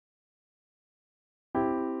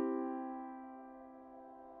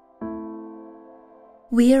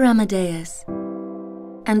We are Amadeus,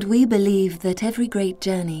 and we believe that every great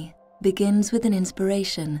journey begins with an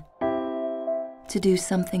inspiration to do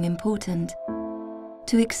something important,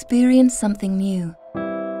 to experience something new,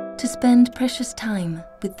 to spend precious time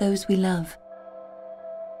with those we love.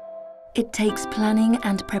 It takes planning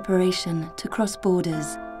and preparation to cross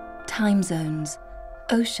borders, time zones,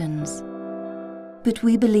 oceans. But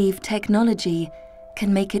we believe technology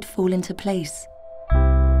can make it fall into place,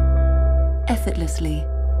 effortlessly.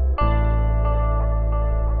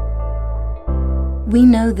 We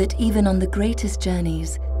know that even on the greatest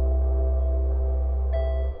journeys,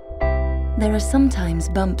 there are sometimes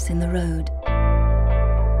bumps in the road.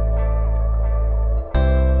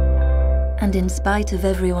 And in spite of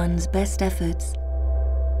everyone's best efforts,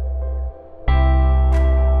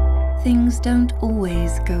 things don't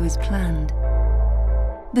always go as planned.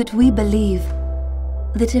 But we believe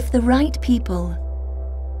that if the right people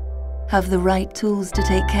have the right tools to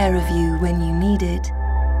take care of you when you need it,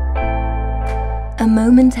 a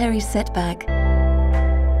momentary setback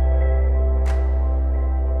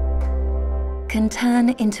can turn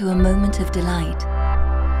into a moment of delight.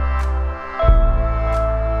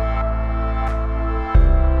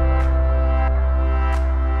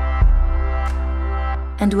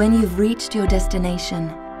 And when you've reached your destination,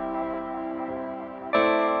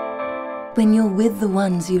 when you're with the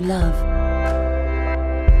ones you love,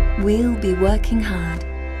 we'll be working hard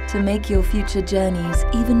to make your future journeys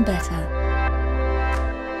even better.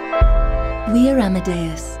 We are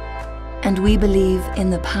Amadeus, and we believe in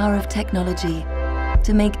the power of technology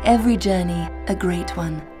to make every journey a great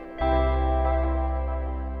one.